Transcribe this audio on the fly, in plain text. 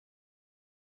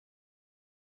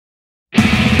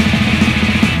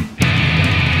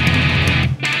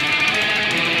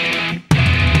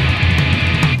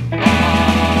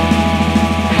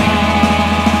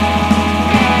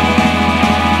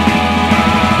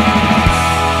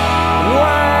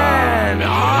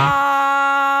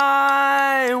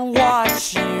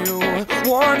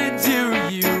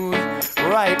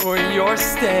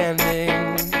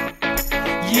standing,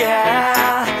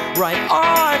 yeah, right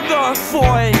on the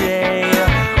foyer,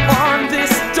 on this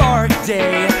dark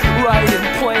day, right in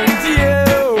plain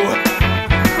view.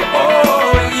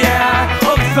 Oh yeah,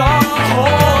 of the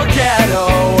whole ghetto,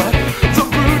 the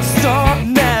rooftop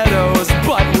meadows,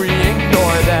 but we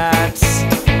ignore that.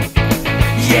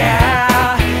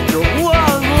 Yeah, you're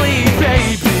lovely,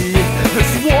 baby.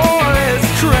 This war is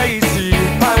crazy.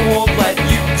 I won't let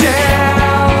you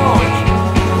down.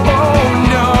 Oh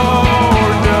no,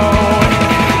 no,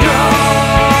 no.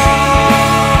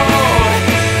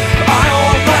 I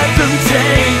won't let them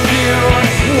take you.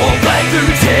 Won't let them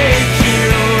take you.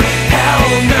 Hell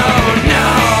no, no.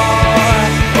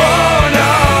 Oh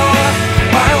no.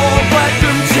 I won't let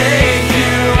them take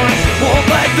you. Won't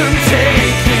let them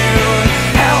take you.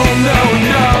 Hell no,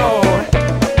 no.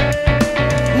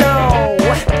 No.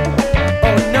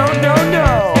 Oh no, no, no.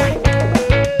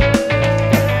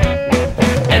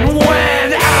 And when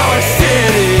our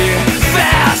city,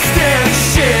 fast and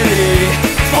shitty,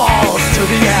 falls to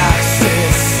the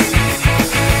axis,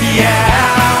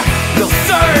 yeah, they'll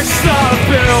search the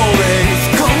buildings,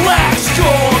 collect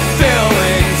gold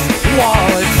fillings,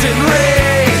 wallets and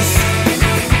rings.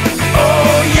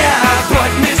 Oh yeah,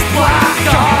 but Miss Black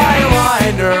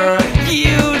Eyeliner,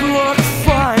 you'd look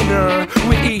finer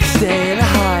with each day in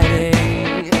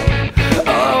hiding.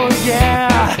 Oh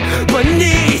yeah,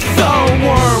 beneath the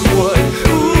wormwood,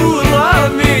 ooh,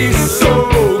 love me so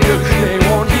good, they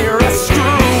won't hear us screw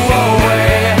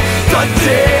away. The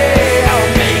day I'll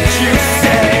make you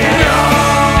say no.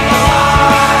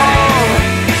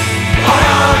 I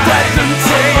won't let them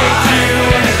take you,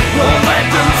 won't let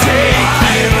them take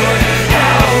you.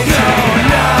 Hell no,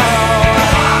 no.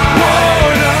 Oh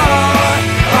no.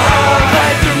 I won't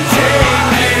let them take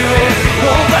you,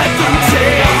 won't let them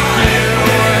take you.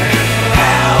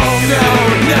 Hell no,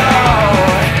 no.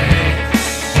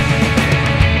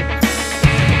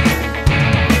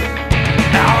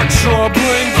 Our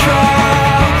troubling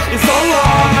car is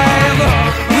alive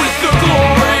with the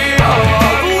glory of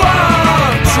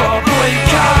love. Troubling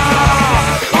car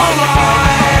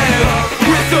alive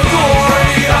with the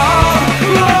glory of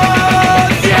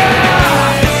love. Yeah.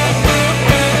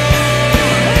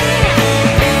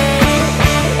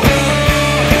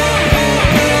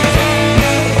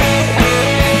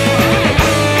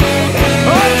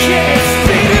 Okay,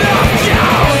 speed it up, yo.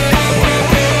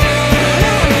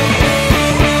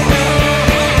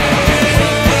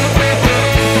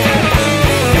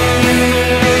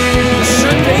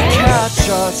 Should they catch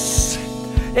us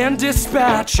and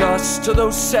dispatch us to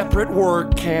those separate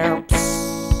work camps,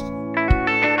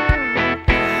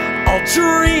 I'll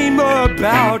dream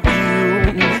about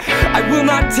you, I will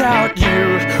not doubt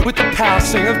you with the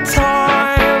passing of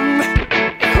time.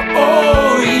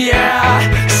 Oh yeah,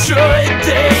 should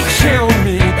they kill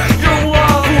me